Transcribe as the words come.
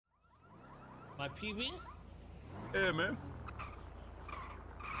My PB? Yeah, man.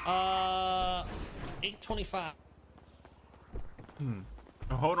 825.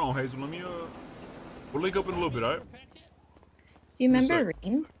 Hold on, Hazel. Let me we'll link up in a little bit, alright? Do you remember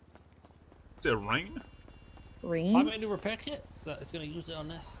Rean? Is that Rain? Rean? I'm gonna do repair kit. So it's gonna use it on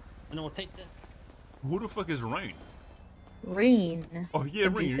this, and then we'll take that. Who the fuck is Rain? Rean. Oh yeah, The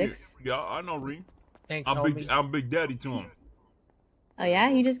Rean. G6? Yeah, I know Rean. Thanks, I'm Big Daddy to him. Oh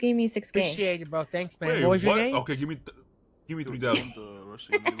yeah, he just gave me 6K. Appreciate it, bro. Thanks, man. Wait, what was your name? Okay, give me 3,000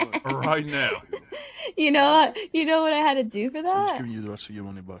 right now. You know what I had to do for So I'm just that? giving you the rest of your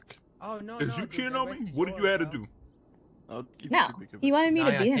money back. Oh no, Is you cheating on me? What did you have to do? No, he wanted me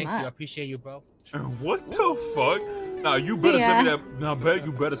to beat him thank you. I up. appreciate you, bro. What the fuck? Nah, you better send me Yeah. that. Nah, bet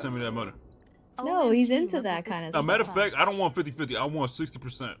you better send me that money. No, he's into that kind of Now, stuff. matter of fact, I don't want 50-50. I want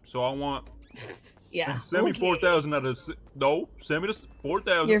 60%. So I want. Yeah. Send me 4,000 out of the. No, send me the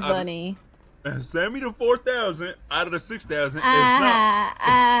 4,000. You're funny. Send me the 4,000 out of the 6,000. If You're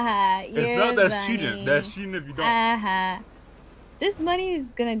not, that's funny. cheating. That's cheating if you don't. This money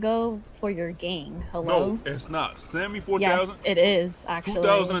is gonna go for your gang. Hello? No, it's not. Send me 4,000. Yes, it is, actually.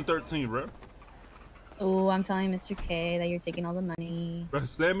 2013, bro. Oh, I'm telling Mr. K that you're taking all the money. Bro,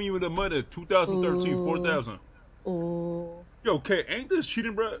 send me the money. 2013, 4,000. Oh. Yo, K, ain't this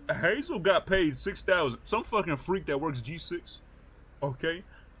cheating, bro? Hazel got paid 6,000. Some fucking freak that works G6, okay,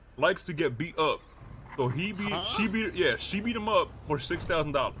 likes to get beat up. So she beat him up for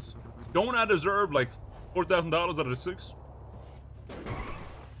 $6,000. Don't I deserve like $4,000 out of the 6?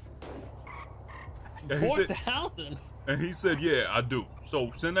 4,000. And he said, yeah, I do.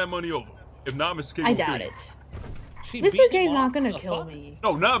 So send that money over. If not, Mr. K I will doubt kill you. it. She Mr. beat K's him not off? gonna The kill fuck? me.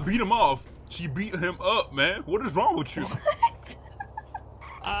 No, not beat him off. She beat him up, man. What is wrong with you?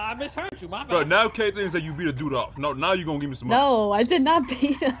 I misheard you, my bad. Bro, now K thinks that you beat a dude off. No, now you gonna give me some money. No, I did not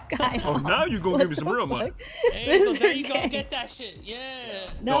beat a guy Oh, off. now you gonna give me some real money. Hey, so there you Mr. go K. get that shit. Yeah.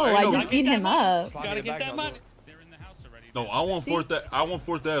 No, ain't I no- just beat him up. Gotta get that money. No, I want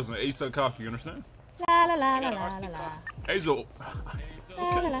 4,000. ASAP cocky, you understand? La la la la la la la. Hazel.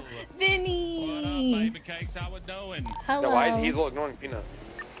 La la la. Vinny. Baby cakes, how we doing? Hello. Why is Hazel ignoring Peanut?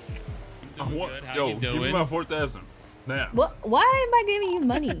 I want, Good, how yo, you give me doing? my 4,000 now. What? Why am I giving you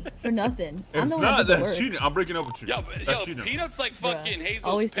money for nothing? I'm If the one that not, did the that's work. cheating. I'm breaking up with you. That's Yo, cheating. Peanut's like fucking Bruh. Hazel's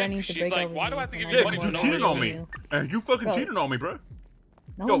Always pimp. threatening to She's break like, over why you do I have to when give I you Yeah, money because you for no cheated on reason? me. And you fucking Bro. cheated on me, bro.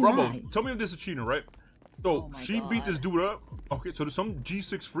 No, Yo, I'm Ramos, not. tell me if this is cheating, right? So, Oh my she beat this dude up. Okay, so there's some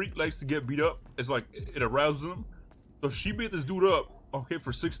G6 freak likes to get beat up. It's like, it arouses them. So she beat this dude up, okay,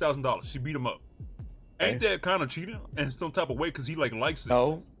 for $6,000. She beat him up. Ain't that kind of cheating in some type of way? Because he, like, likes it.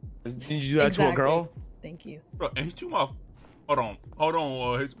 No. Did you do that to a girl? Thank you. Bro, and he threw my... Hold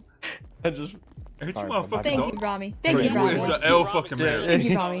on, Hazel. I just... And he threw Alright, my bro, fucking Thank dog. you, Rami. Thank Bro, you, you is Rami. a L fucking man. Thank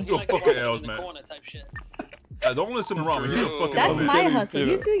you, Rami. You a fucking L's, man. Don't listen to Rami. He a fucking That's L, man. my hustle.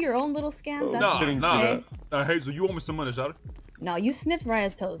 You do your own little scams. That's Nah, mine, nah. okay? Hazel, you owe me some money, shawty. No, you sniffed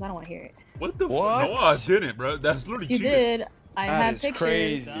Raya's toes. I don't want to hear it. What the fuck? What? No, I didn't, bro. That's literally Yes, you cheating. did. I That have is pictures.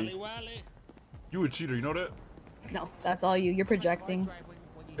 crazy. You a cheater, you know that? No, that's all you. You're projecting.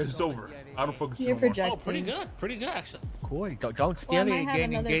 It's over. I don't fuck with you You're no more. projecting. Oh, pretty good actually. Cool. Don't steal Well, I it might have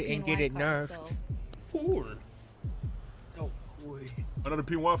again another and get it PNY card, nerfed. so- Cool. Oh, cool. Another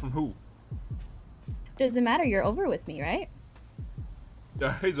PY from who? Doesn't matter. You're over with me, right?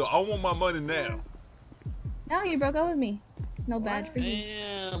 Yeah, Hazel, I want my money now. No, you broke up with me. No badge for you.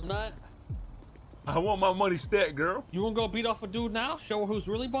 Damn, nut. I want my money stacked, girl. You wanna go beat off a dude now? Show her who's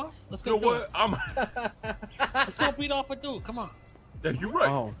really boss? Let's You go know do what? it. Let's go beat off a dude. Come on. Yeah, you're right.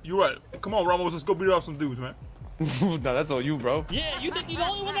 Oh. You're right. Come on, Ramos, let's go beat off some dudes, man. No, that's all you, bro. Yeah, you think you're the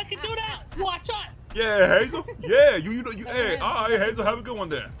only one that can do that? Watch us. Yeah, Hazel. Yeah, you hey, all right, Hazel, have a good one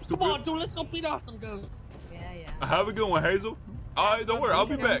there. Stupid. Come on, dude. Let's go beat off some dudes. Yeah. Have a good one, Hazel. All right, don't worry, I'll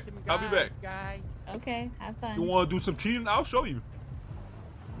be back. I'll be back. Guys. Okay, have fun. You want to do some cheating? I'll show you.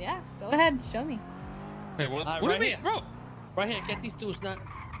 Yeah, go ahead. Show me. Wait, what, Right, what do right you here. mean, bro? Right here, get these dudes, nut.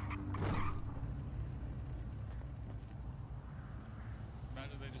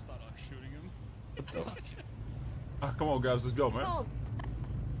 Imagine they just thought I was shooting him. Come on, guys, let's go, man. Oh,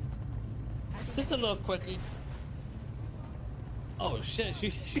 Just a little quickie. Oh shit,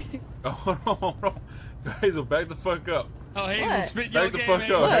 she. Hold on. Hazel, back the fuck up. Oh, Hazel, What? spit your Back the game, fuck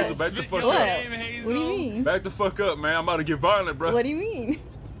Hazel. up, What? Hazel. Back the Spit fuck your up. game, Hazel. what do you mean? Back the fuck up, man. I'm about to get violent, bro. What do you mean?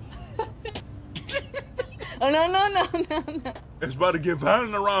 Oh no. It's about to get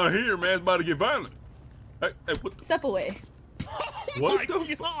violent around here, man. It's about to get violent. Hey, what the, Step away. what Oh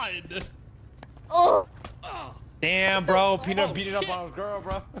the fuck? my god. Oh. Damn, bro. Peanut Oh, beating up shit. on his girl,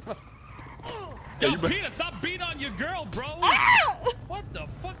 bro. Yo, Peanut, stop beating on your girl, bro. What the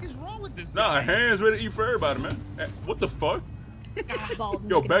fuck is wrong with this Nah, guy? hands ready to eat for everybody, man. What the fuck?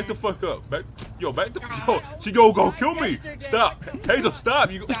 Yo, back the fuck up. Back. Yo, back the. Yo, she go kill me. Stop. Hazel, stop.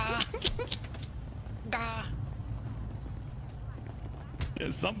 You. Yeah,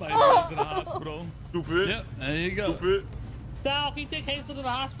 somebody goes to the hospital. Stupid. Yep, there you go. Stupid. Sal, can you take Hazel to the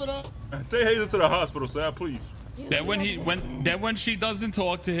hospital? Take Hazel to the hospital, Sal, please. Then when she doesn't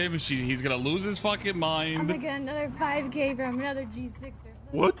talk to him, he's gonna lose his fucking mind. I'm gonna get another 5K from another G6er.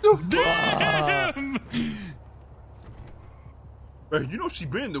 What the fuck? Damn! Hey, you know she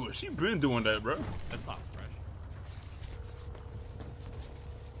been doing that, bro. That's not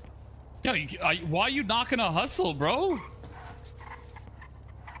fresh. Yo, why are you not gonna hustle, bro?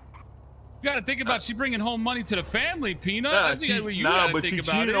 You gotta think about she bringing home money to the family, Peanut. Nah, That's what you nah, gotta but think she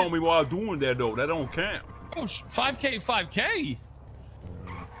about cheated it. on me while doing that though. That don't count. Oh, 5K, 5K.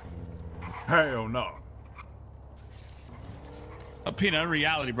 Hell no. Peanut, in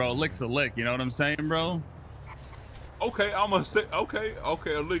reality, bro, a lick's a lick. You know what I'm saying, bro? Okay, I'ma say okay,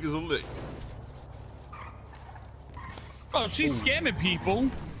 a lick is a lick. Bro, she's scamming people.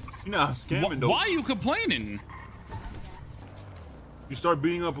 You're not scamming though. Why are you complaining? You start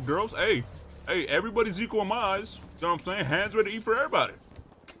beating up girls? Hey, everybody's equal in my eyes. You know what I'm saying? Hands ready to eat for everybody.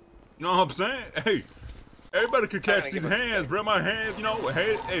 You know what I'm saying? Hey, everybody could catch these hands, bro. My hands, you know,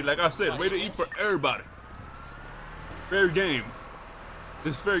 hey, like I said, ready to eat for everybody. Fair game.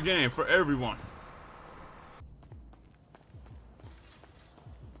 It's fair game for everyone.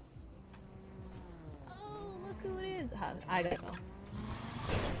 Oh, look who it is. I don't know.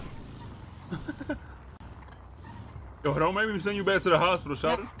 Yo, don't make me send you back to the hospital,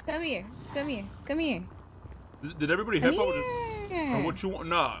 No, Shawty. come here. Come here. Come here. Did everybody Come help out with this? here. Or what you want?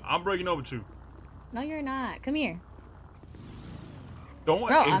 Nah, I'm breaking up with you. No, you're not. Come here. Don't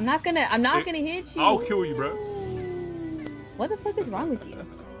Bro, I'm not gonna hit you. I'll kill you, bro. What the fuck is wrong with you?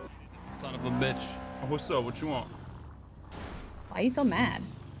 Son of a bitch. What's up? What you want? Why are you so mad?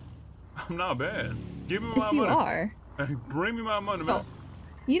 I'm not bad. Give me my Yes, you money. are. Hey, bring me my money, man. Oh,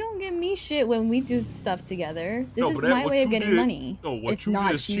 you don't give me shit when we do stuff together. This No, is but that- my what way of you getting did- money. no, what It's you did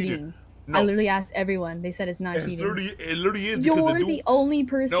not is cheating. cheating. No. I literally asked everyone. They said it's not cheating. It literally is because You're the the dude, only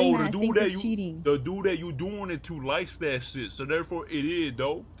person no, the that dude thinks that it's you, cheating. the dude that you doing it to likes that shit, so therefore it is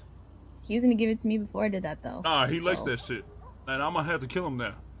though. He was gonna give it to me before I did that though. Nah, he likes So- that shit, and I'm gonna have to kill him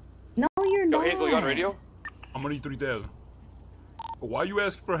now. No, you're Yo, not. Hazel, you on radio? I'm gonna need 3,000. Why you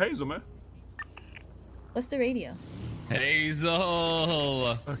asking for Hazel, man? What's the radio?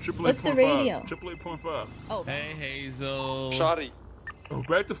 Hazel. What's the radio? 8.5. Oh, Hey, Hazel. Shotty. Oh,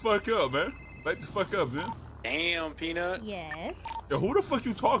 back the fuck up, man. Back the fuck up, man. Damn, Peanut. yes. Yo, who the fuck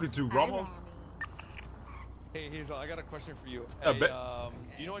you talking to, Hi, Ramos? Rami. Hey Hazel, I got a question for you. Yeah, Hey, bet.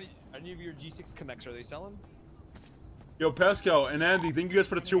 do you know any of your G6 connects? Are they selling? Yo, Pascal and Andy, thank you guys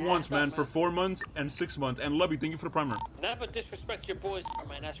for the tier 1s, man, for 4 months and 6 months. And Lubby, thank you for the primer. Never disrespect your boys,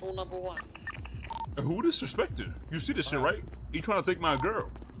 man. That's rule number 1. Who disrespected? You see this shit, right? He trying to take my girl.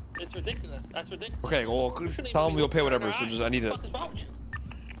 It's ridiculous. That's ridiculous. Okay, well, You shouldn't tell even him be we'll pay looking whatever. at So her just eyes. I need What it. the fuck is wrong with you?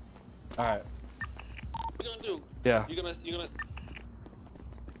 All right. What you gonna do? Yeah. You gonna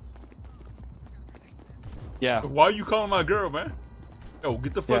Yeah. Why you calling my girl, man? Yo,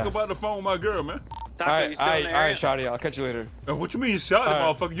 get the fuck Yeah. up out the phone with my girl, man. All right, Shotty. I'll catch you later. Yo, what you mean shot it,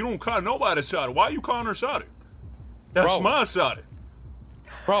 All right. motherfucker? You don't call nobody shot it. Why you calling her shot it? That's Bro. my shot it.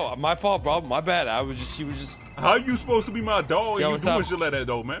 Bro, my fault, bro. My bad. She was just. How you supposed to be my dog Yo, and you what's doing up? shit like that,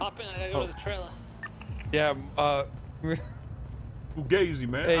 though, man? hop in? I gotta go to the trailer. Yeah. Fugazi,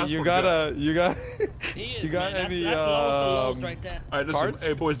 man. I Hey, swear you to God. got. He is, You got man. any, That's lowest of lows right there. All right, listen. cards?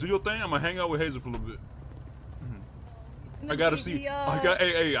 Hey, boys, do your thing. I'm gonna hang out with Hazel for a little bit. I gotta see. uh,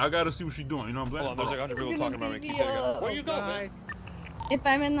 I gotta see what she's doing. You know what I'm saying? Hold on, there's like 100 people talking about me. Can you say it again? Where you go, man? If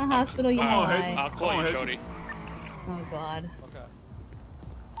I'm in the hospital, you Come know on, Hazel. why. I'll call Come you, on, Shorty. Oh God. Okay.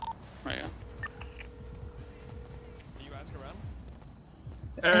 Right, yeah. Can you ask around?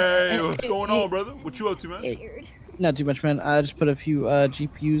 Hey, what's going on, brother? What you up to, man? Weird. Not too much, man. I just put a few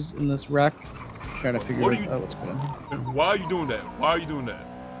GPUs in this rack, trying to figure What out are you- what's going on. And why are you doing that? Why are you doing that?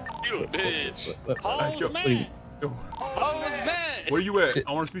 You a bitch. Hold yo, the man. Yo, Hold man. where you at?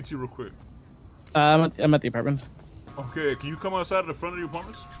 I want to speak to you real quick. I'm at the apartment. Okay, can you come outside of the front of your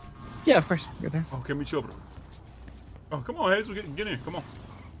apartments? Yeah, of course. Right there. Okay, meet you over there. Oh, come on, Hazel, get in. Come on.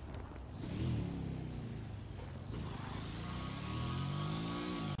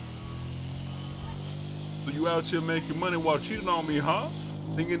 So you out here making money while cheating on me, huh?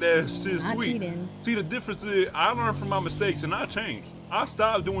 Thinking that shit's Not sweet. cheating. See, the difference is I learned from my mistakes and I changed. I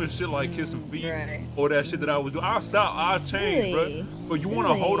stopped doing shit like kissing feet Right. or that shit that I was doing. I stopped. I changed, Really? bro. But you want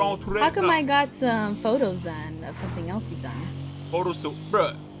to hold on to that? How come Nah. I got some photos then of something else you've done? Photos, so,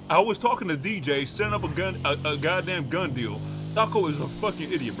 bro. I was talking to DJ, setting up a goddamn gun deal. Taco is a fucking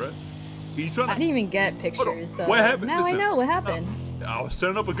idiot, bro. He's trying I to. didn't even get pictures, so What happened? now Listen, I know what happened. I was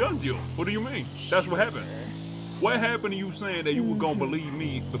setting up a gun deal. What do you mean? That's what happened. What happened to you saying that you were gonna believe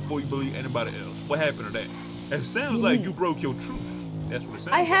me before you believe anybody else? What happened to that? It sounds like you broke your truth. That's what it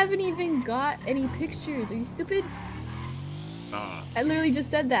sounds I like. haven't even got any pictures. Are you stupid? Nah. I literally just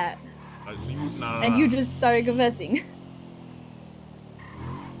said that. Nah. And you just started confessing.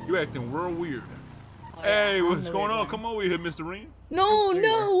 You acting real weird. Oh, Hey, I'm what's the going weird on? one. Come over here, Mr. Rean. No,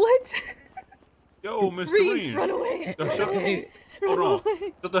 no, what? Yo, Mr. Rean, Rean. run away. Yo, Run shut, away. hold Run on.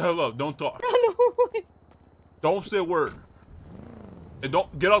 away. Shut the hell up. Don't talk. Run away. Don't say a word. And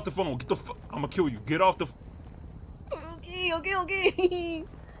don't get off the phone. Get the fuck. I'm gonna kill you. Get off the. Okay.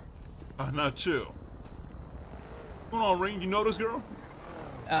 Now chill. What's going on, Rean? You know this girl?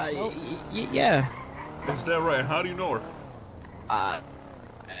 Yeah. Is that right? How do you know her? I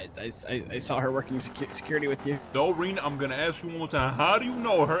saw her working security with you. No, Rean. I'm gonna ask you one more time. How do you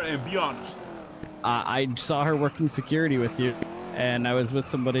know her? And be honest. I saw her working security with you, and I was with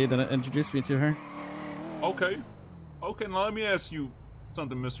somebody that introduced me to her. Okay. Okay. Now let me ask you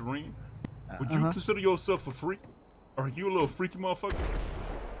something, Mr. Rean. Would you consider yourself a freak? Are you a little freaky motherfucker?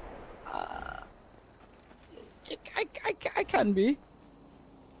 I can be.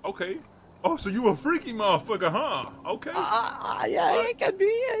 Okay. Oh, so you a freaky motherfucker, huh? Okay. Yeah, I can be.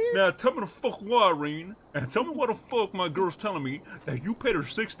 Yeah. Now tell me the fuck why, Rean, and tell me what the fuck my girl's telling me that you paid her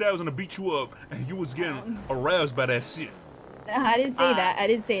 $6,000 to beat you up, and you was getting aroused by that shit. I didn't say that. I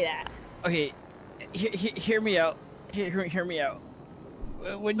didn't say that. Okay, hear me out. Hear me out.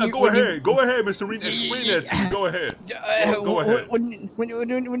 When Now you, go when ahead, you, go ahead, Mr. Rean. Explain that to me. Go ahead. Go ahead.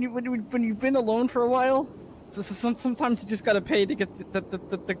 When you've been alone for a while, sometimes you just gotta pay to get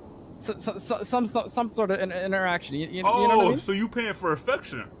some sort of interaction. You know what I mean? So you paying for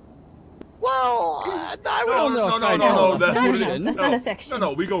affection? Well, I don't know. No. That's not what it enough. is. That's not affection.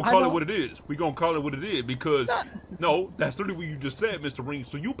 No. We gonna call it what it is. We gonna call it what it is because that's literally what you just said, Mr. Rean.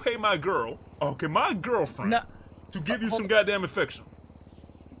 So you pay my girl, okay, my girlfriend, to give you some goddamn affection.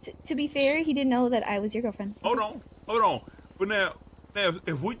 To be fair, he didn't know that I was your girlfriend. Hold on. But now,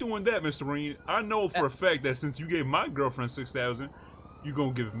 if we're doing that, Mr. Rean, I know for a fact that since you gave my girlfriend $6,000, you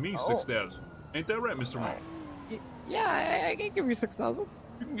gonna give me $6,000. Ain't that right, Mr. Rean? Yeah, I can give you 6,000.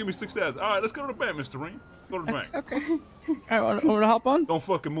 You can give me $6,000. All right, let's go to the bank, Mr. Rean. Go to the bank. Okay. All right, want to hop on? Don't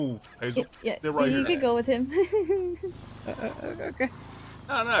fucking move, Hazel. Yeah, They're right you here. could go with him. Okay.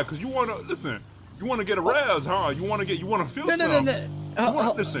 Nah, cause you wanna listen. You wanna get aroused, huh? You wanna feel something.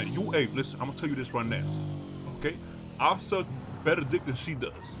 No. Listen, listen. I'm gonna tell you this right now. Okay, I suck better dick than she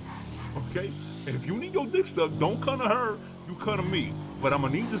does. Okay, and if you need your dick sucked, don't come to her. You come to me. But I'm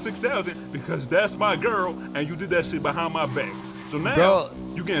gonna need the 6,000 because that's my girl, and you did that shit behind my back. So now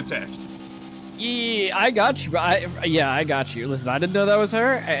you getting taxed. Yeah, I got you, bro. I got you. Listen, I didn't know that was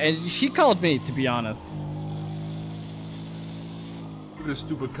her, and she called me, to be honest. Look at this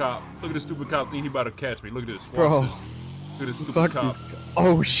stupid cop. Look at this stupid cop think he about to catch me. Look at this. Watch Bro. this. Look at this stupid Fuck cop.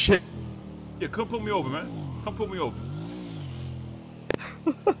 Oh, shit. Yeah, come put me over, man. Come put me over.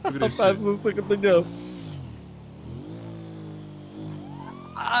 Look at How this fast shit. does this thing go?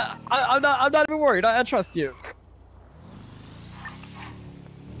 I'm not even worried. I trust you.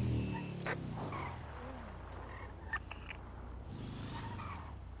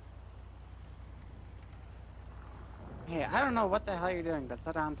 Hey, I don't know what the hell you're doing, but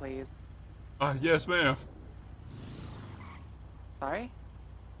sit down, please. Yes, ma'am. Sorry?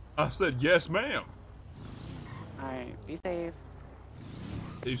 I said yes, ma'am. Alright, be safe.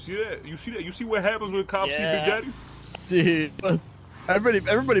 You see that? You see that? You see what happens when cops see Big Daddy? Dude,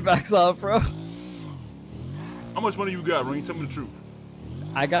 everybody backs off, bro. How much money you got, Rean? Tell me the truth.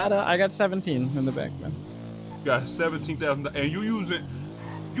 I got 17 in the bank, man. You got $17,000, and you using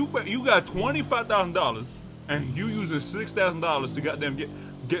you got $25,000, and you using $6,000 to goddamn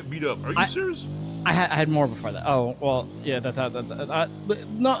get beat up. Are you serious? I had more before that. Oh well, yeah. That's no,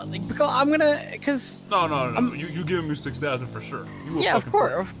 because I'm gonna No. You giving me $6,000 for sure. Yeah, of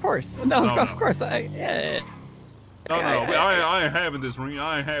course. No, of course. No. I ain't having this, Rean.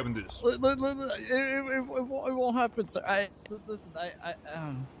 I ain't having this. It won't happen, sir. Listen.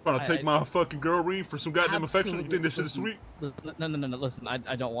 Trying to take my fucking girl, Rean, for some goddamn affection. You think this shit is sweet? No. Listen, I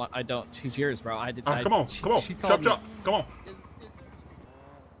don't. She's yours, bro. Come on. Chop. Come on.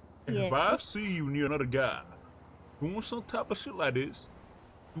 Yeah. If I see you near another guy doing some type of shit like this,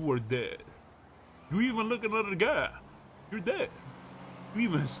 you are dead. You even look at another guy, you're dead.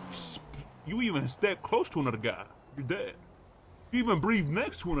 You even step close to another guy, you're dead. You even breathe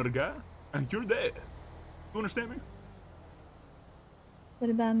next to another guy, and you're dead. You understand me? What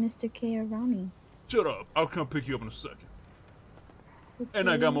about Mr. K or Rami? Shut up. I'll come pick you up in a second. And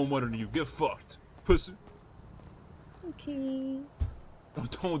I got more money than you. Get fucked, pussy. Okay.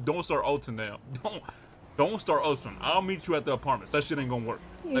 Don't start ulting now. Don't start ulting. I'll meet you at the apartments. That shit ain't gonna work.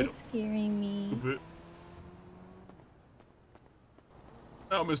 You're scaring me. Stupid.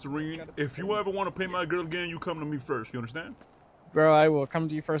 Now, Mr. Rean, if you ever want to pay my girl again, you come to me first. You understand? Bro, I will come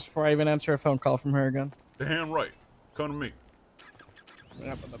to you first before I even answer a phone call from her again. Damn right. Come to me.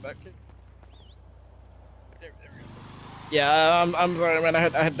 Up on the back. Yeah, I'm sorry, man. I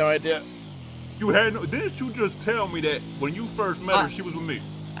had no idea. You had no. Didn't you just tell me that when you first met her, she was with me?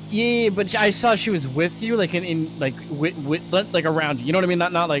 Yeah, but I saw she was with you, like in like with like around you. You know what I mean?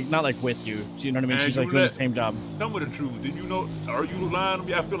 Not like with you. You know what I mean? And She's like doing the same job. Tell me the truth. Did you know? Are you lying to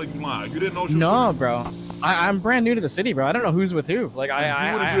me? I feel like you lying. You didn't know she was No, with me? bro. I'm brand new to the city, bro. I don't know who's with who. Like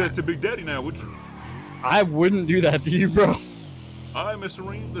You wouldn't do that to Big Daddy now, would you? I wouldn't do that to you, bro. All right, Mr.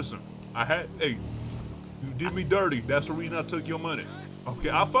 Rean. Listen, hey, you did me dirty. That's the reason I took your money. Okay,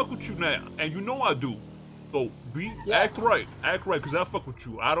 I fuck with you now, and you know I do. So act right, cause I fuck with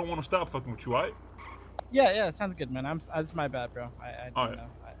you. I don't want to stop fucking with you, alright? Yeah, sounds good, man. It's my bad, bro. I All don't right.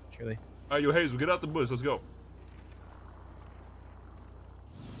 know. Truly. All right, yo, Hazel, get out the bush. Let's go.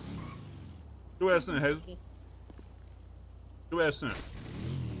 Your ass in, Hazel. Your ass in.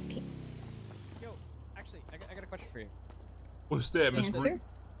 Yo, actually, I got a question for you. What's that, Mr. Answer? Rean?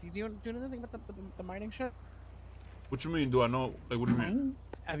 Do you know anything about the mining shit? What you mean? Do I know? Like, what do you mean?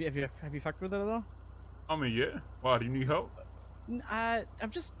 Fine. Have you fucked with it at all? I mean, yeah. Why? Do you need help? I'm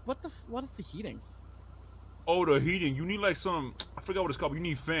just what is the heating? Oh, the heating. You need like some. I forgot what it's called. But you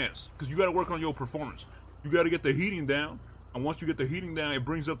need fans because you got to work on your performance. You got to get the heating down, and once you get the heating down, it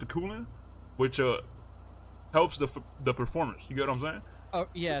brings up the cooling, which helps the performance. You get what I'm saying? Oh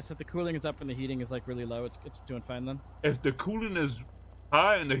yeah, so if the cooling is up and the heating is like really low, it's doing fine then. If the cooling is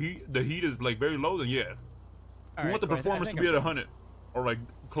high and the heat is like very low, then yeah. You want the performance to be at 100 or like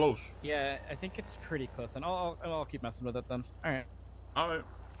close. Yeah, I think it's pretty close, and I'll keep messing with it then. All right.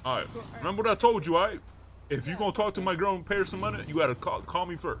 All right. Remember what I told you, all right? If you gonna talk to my girl and pay her some money, you gotta call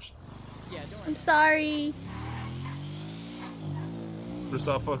me first. Yeah, don't worry. I'm sorry. Just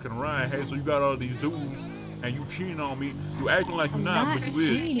stop fucking around, hey. So you got all these dudes, and you cheating on me. You acting like you're not, but you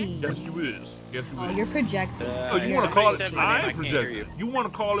cheating. is. Yes, you is. Yes, you Oh, is. you're projecting. Oh, you want to call it? said my I name, ain't I can't hear projecting. You want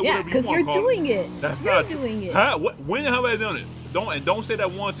to call it Yeah, whatever you want because to you're call it. doing it. That's You're not doing it. Huh? When have I done it? Don't say that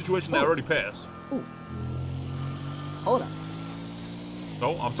one situation that Ooh. already passed. Ooh. Hold up.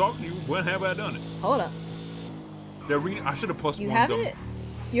 No, I'm talking to you. When have I done it? Hold up. I should have plus You one have them. it?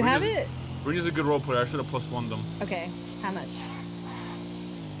 You have it? Rean is a good role player. I should have plus one them. Okay. How much?